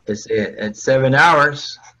let's say at 7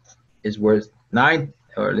 hours, it's worth 9,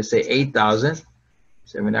 or let's say 8,000.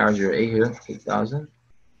 7 hours, you're 8 here, 8,000.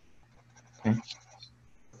 Okay.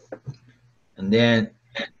 And then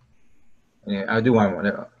I'll do one more.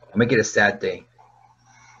 I'll make it a sad day.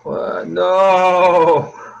 Well,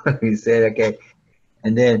 no. He said, okay.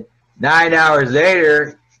 And then 9 hours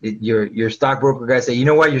later, your stockbroker guy said, you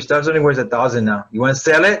know what? Your stuff's only worth 1,000 now. You want to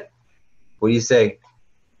sell it? What do you say?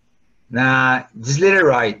 Nah, just let it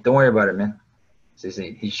ride. Don't worry about it, man. So you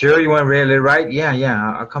say, you sure you want to let it ride?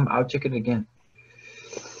 Yeah. I'll come. I'll check it again.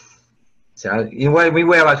 So you know what? We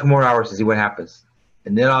wait about 2 more hours to see what happens.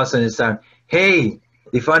 And then all of a sudden it's time, hey,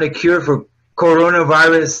 they found a cure for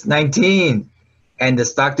coronavirus 19. And the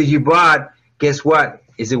stock that you bought, guess what?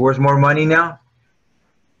 Is it worth more money now?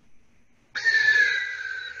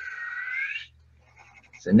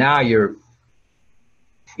 So now you're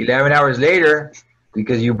 11 hours later,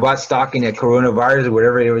 because you bought stock in the coronavirus or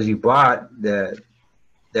whatever it was you bought, the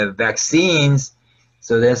vaccines.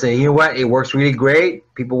 So they say, you know what? It works really great.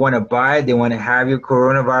 People want to buy it. They want to have your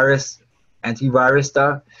coronavirus antivirus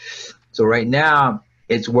stuff. So right now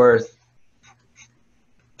it's worth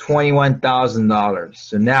 $21,000.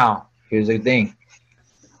 So now here's the thing.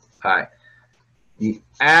 All right. The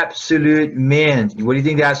absolute min. What do you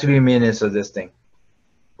think the absolute min is of this thing?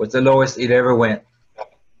 What's the lowest it ever went?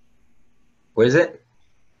 What is it?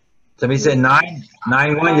 Somebody said 9?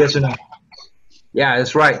 9-1, yes or no? Yeah,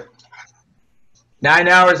 that's right. 9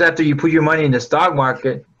 hours after you put your money in the stock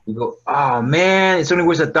market, you go, oh man, it's only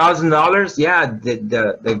worth $1,000. Yeah,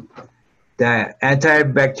 the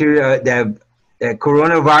antibacterial, the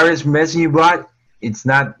coronavirus medicine you bought, it's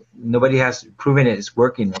not. Nobody has proven it. It's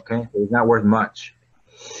working. Okay, it's not worth much.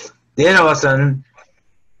 Then all of a sudden,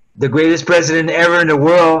 the greatest president ever in the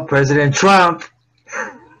world, President Trump,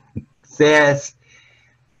 says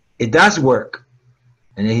it does work.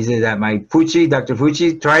 And then he said that Dr.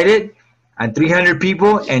 Fucci tried it on 300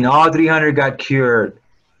 people and all 300 got cured.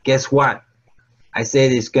 Guess what? I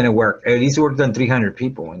said it's going to work. At least it worked on 300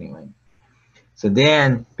 people anyway. So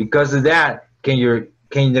then, because of that, can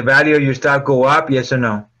the value of your stock go up? Yes or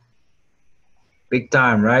no? Big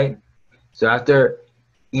time, right? So after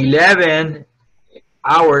 11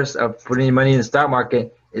 hours of putting money in the stock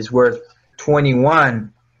market, it's worth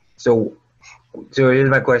 21. So here's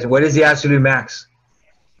my question. What is the absolute max?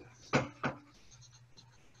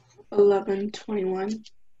 11.21.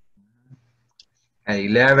 At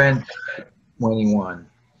 11.21.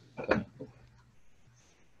 Okay.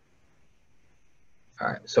 All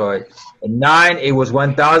right. So at 9, it was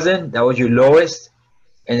 1,000. That was your lowest.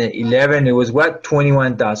 And at 11, it was what?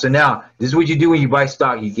 21,000. So now, this is what you do when you buy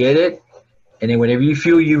stock. You get it. And then whenever you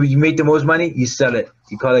feel you make the most money, you sell it.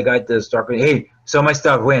 You call the guy at the stock, hey, sell my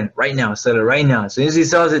stock, when? Right now, sell it right now. As soon as he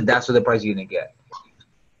sells it, that's what the price you're going to get.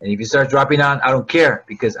 And if you start dropping on, I don't care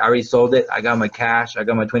because I already sold it. I got my cash. I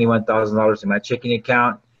got my $21,000 in my checking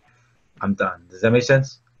account. I'm done. Does that make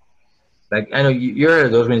sense? Like, I know you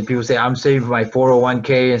heard those when people say, I'm saving my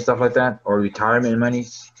 401k and stuff like that, or retirement money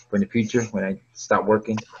for the future when I stop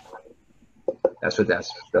working. That's what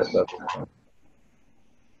that's about.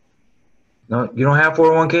 No, you don't have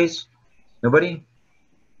 401ks? Nobody?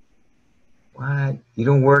 What? You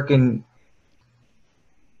don't work in?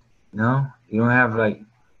 No? You don't have like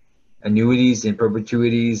annuities and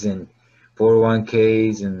perpetuities and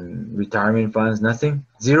 401ks and retirement funds? Nothing?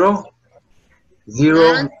 Zero?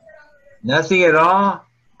 Zero? Nothing at all?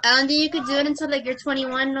 I don't think you could do it until like you're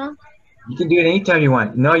 21, no? You can do it anytime you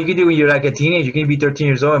want. No, you can do it when you're like a teenager. You can be 13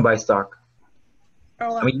 years old and buy stock. Or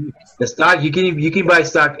what? I mean, the stock, you can buy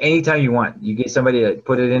stock anytime you want. You get somebody to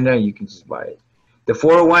put it in there, you can just buy it. The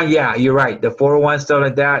 401, yeah, you're right. The 401 stuff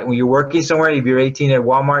like that, when you're working somewhere, if you're 18 at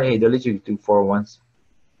Walmart, hey, they'll let you do 401s.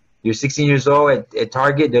 You're 16 years old at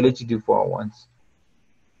Target, they'll let you do 401s.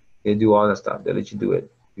 They do all that stuff. They'll let you do it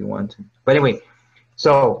if you want to. But anyway,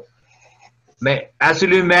 so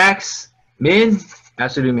absolute max, min,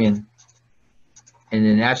 absolute min. And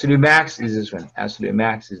then absolute max is this one. Absolute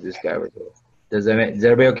max is this guy right here. Is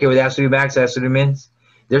everybody okay with absolute max, absolute mins?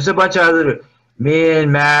 There's a bunch of other min,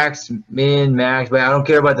 max, but I don't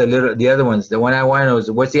care about the other ones. The one I want to know is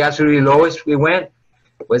what's the absolute lowest we went?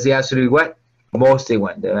 What's the absolute what? Most they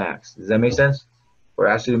went, the max. Does that make sense? For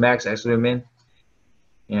absolute max, absolute min?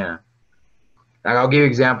 Yeah. Like I'll give you an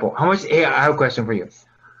example. How much? Hey, I have a question for you.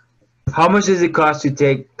 How much does it cost to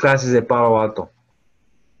take classes at Palo Alto?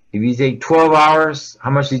 If you take 12 hours, how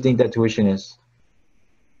much do you think that tuition is?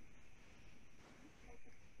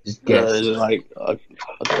 Just guess. Is it like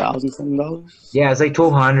 $1,000 something? Yeah, it's like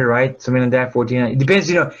 1,200, right? Something like that, 1,400. It depends,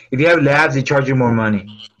 you know. If you have labs, they charge you more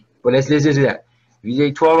money. But let's just do that. If you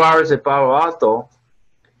take 12 hours at Palo Alto,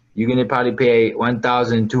 you're gonna probably pay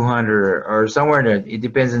 1,200 or somewhere in there. It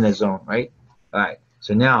depends on the zone, right? All right.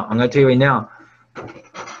 So now I'm gonna tell you right now.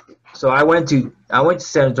 So I went to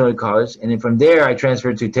San Antonio College, and then from there I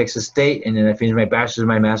transferred to Texas State, and then I finished my bachelor's,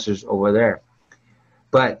 my master's over there.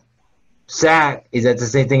 But SAC, is that the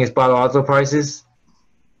same thing as Palo Alto prices?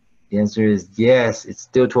 The answer is yes. It's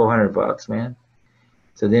still $1,200, man.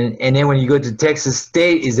 So then, and then when you go to Texas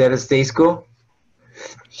State, is that a state school?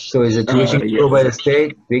 So is the tuition controlled by the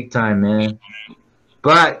state? Big time, man.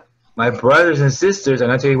 But my brothers and sisters, I'm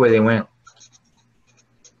gonna tell you where they went.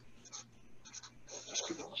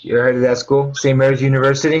 You heard of that school? St. Mary's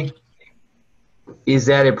University? Is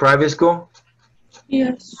that a private school?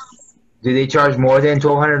 Yes. Do they charge more than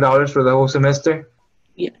 $1,200 for the whole semester?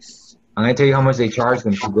 Yes. I'm gonna tell you how much they charge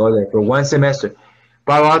them to go there for one semester.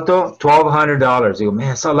 Palo Alto, $1,200. They go,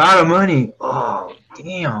 man, it's a lot of money. Oh,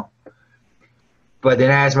 damn. But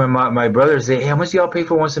then I asked my brothers, hey, how much do y'all pay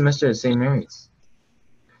for one semester at St. Mary's?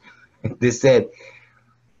 They said,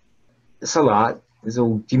 it's a lot.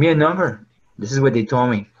 So give me a number. This is what they told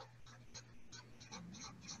me.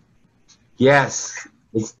 Yes,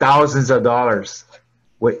 it's thousands of dollars.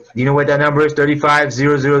 What do you know what that number is?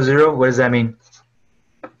 35,000. What does that mean?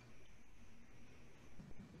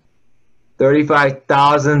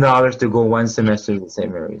 $35,000 to go one semester to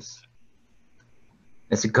St. Mary's.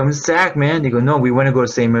 I said, come to SAC, man. They go, no, we want to go to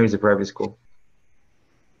St. Mary's, a private school.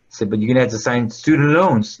 I said, but you're gonna have to sign student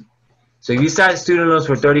loans. So if you sign student loans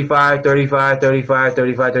for 35, 35, 35,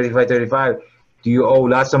 35, 35, 35, do you owe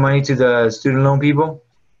lots of money to the student loan people?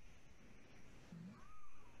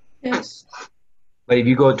 Yes. But if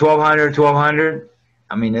you go 1,200,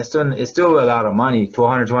 I mean, it's still a lot of money.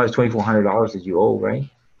 1,200, $2,400 that you owe, right?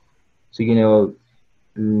 So you know,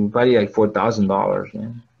 probably like $4,000,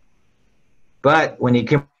 man. But when they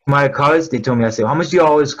came out of college, they told me, I said, how much do you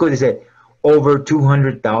owe at school? They said, over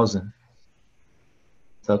 200,000.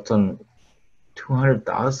 So I told them,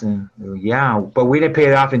 200,000. Yeah, but we didn't pay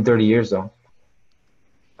it off in 30 years, though.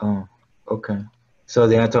 Oh, okay. So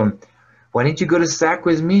then I told them, why didn't you go to SAC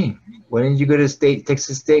with me? Why didn't you go to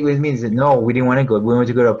Texas State with me? They said, no, we didn't want to go. We wanted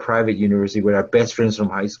to go to a private university with our best friends from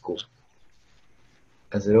high school.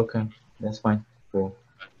 I said, okay, that's fine. Cool.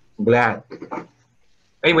 I'm glad.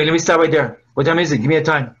 Anyway, let me stop right there. What time is it? Give me a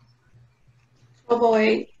time.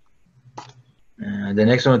 12:08. The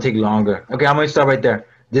next one will take longer. Okay, I'm going to stop right there.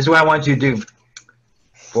 This is what I want you to do.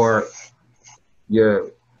 For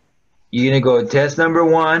you're going to go test number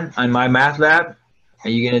 1 on my math lab.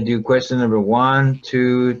 And you're going to do question number 1,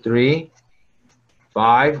 2, 3,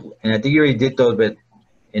 5. And I think you already did those, but,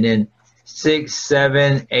 and then 6,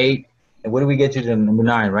 7, 8. And what do we get to the number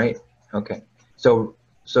 9, right? Okay. So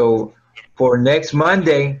for next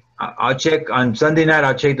Monday, I'll check on Sunday night.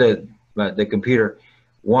 I'll check the computer.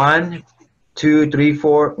 1, 2, 3,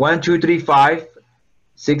 4. 1, 2, 3, 5,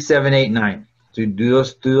 6, 7, 8, 9. So do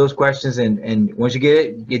those questions, and once you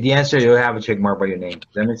get the answer, you'll have a check mark by your name.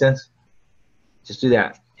 Does that make sense? Just do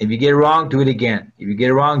that. If you get it wrong, do it again. If you get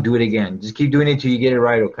it wrong, do it again. Just keep doing it till you get it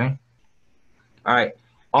right, okay? All right.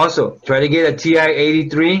 Also, try to get a TI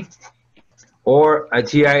 83 or a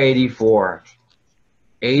TI 84.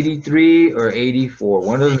 83 or 84.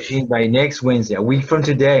 One of those machines by next Wednesday, a week from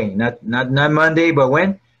today. Not Monday, but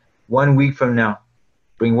when? 1 week from now.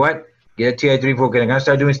 Bring what? Get a TI 84. Okay, I'm going to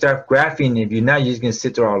start doing stuff graphing. If you're not, you're just going to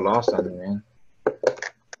sit there all lost on it, man.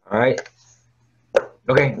 All right.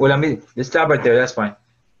 Okay, well, let's stop right there. That's fine.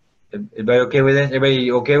 Everybody okay with it?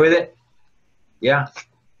 Everybody okay with it? Yeah.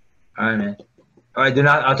 All right, man. All right,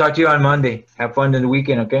 I'll talk to you on Monday. Have fun in the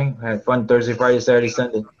weekend, okay? Have fun Thursday, Friday, Saturday,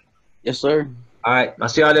 Sunday. Yes, sir. All right, I'll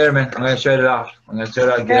see y'all later, man. I'm gonna shut it off. I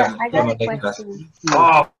got a question.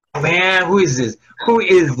 Oh man, who is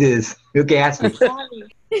this? Okay, ask me. Go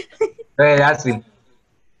ahead, ask me.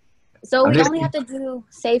 So I'm we just- only have to do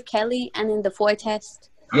Save Kelly and then the 4 test.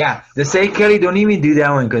 Yeah, the say Kelly, don't even do that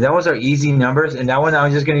one because that ones are easy numbers, and that one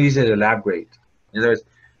I'm just gonna use it as a lab grade. In other words,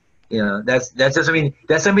 you know, that's just something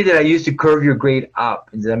that I use to curve your grade up.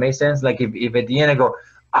 Does that make sense? Like if at the end I go,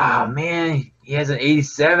 oh man, he has an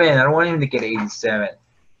 87. I don't want him to get 87.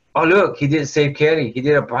 Oh look, he did Save Kelly. He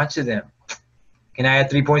did a bunch of them. Can I add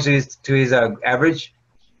 3 points to his average?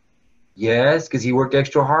 Yes, because he worked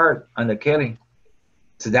extra hard on the Kelly.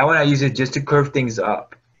 So that one I use it just to curve things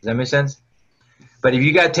up. Does that make sense? But if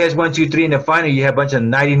you got test 1, 2, 3 in the final, you have a bunch of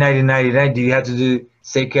 90, 90, 99. Do you have to do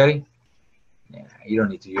Save Kelly? Yeah, you don't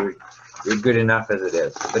need to. You're good enough as it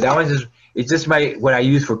is. But that one's just what I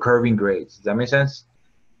use for curving grades. Does that make sense?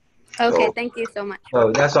 Okay, So, thank you so much.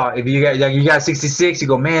 So that's all. If you got 66, you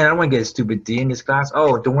go, man, I don't want to get a stupid D in this class.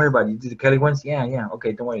 Oh, don't worry about it. You did the Kelly ones? Yeah.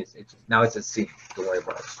 Okay, don't worry. Now it's a C. Don't worry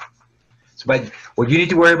about it. So, but what you need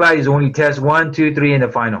to worry about is only test 1, 2, 3 in the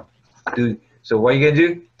final. So what are you gonna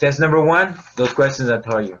do? Test number 1, those questions I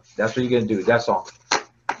tell you. That's what you're gonna do. That's all.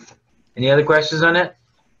 Any other questions on it?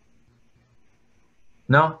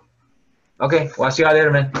 No? Okay, well, I'll see y'all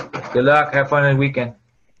later, man. Good luck. Have fun on the weekend.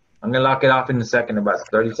 I'm gonna lock it off in a second. About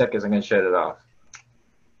 30 seconds, I'm gonna shut it off.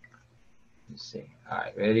 Let's see. All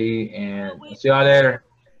right, ready, and I'll see y'all later.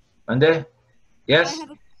 Monday? Yes? I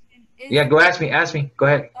have a question. Yeah, go ask me. Go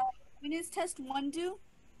ahead. When is test 1 due?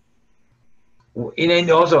 And then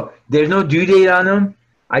also, there's no due date on them,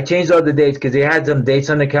 I changed all the dates because they had some dates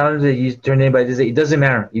on the calendar that you turned in by this. It doesn't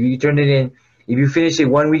matter if you turn it in. If you finish it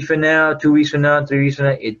 1 week from now, 2 weeks from now, 3 weeks from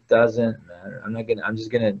now, it doesn't matter. I'm just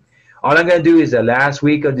gonna. All I'm gonna do is the last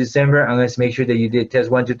week of December. I'm gonna make sure that you did test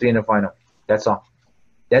 1, 2, 3 in the final. That's all.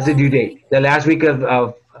 That's the due date. The last week of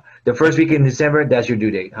the first week in December. That's your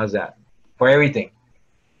due date. How's that? For everything.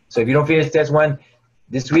 So if you don't finish test 1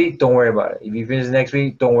 this week, don't worry about it. If you finish next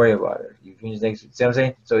week, don't worry about it. You finish next week. See what I'm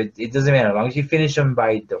saying? So it doesn't matter. As long as you finish them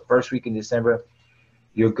by the first week in December,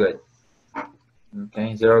 you're good.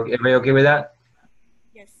 Okay. Is there everybody okay with that?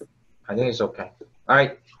 Yes. I think it's okay. All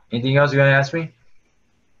right. Anything else you want to ask me?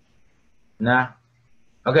 Nah.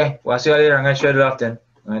 Okay. Well, I'll see you later. I'm going to shut it off then.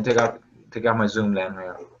 I'm going to take out my Zoom land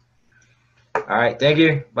here. All right. Thank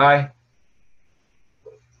you. Bye.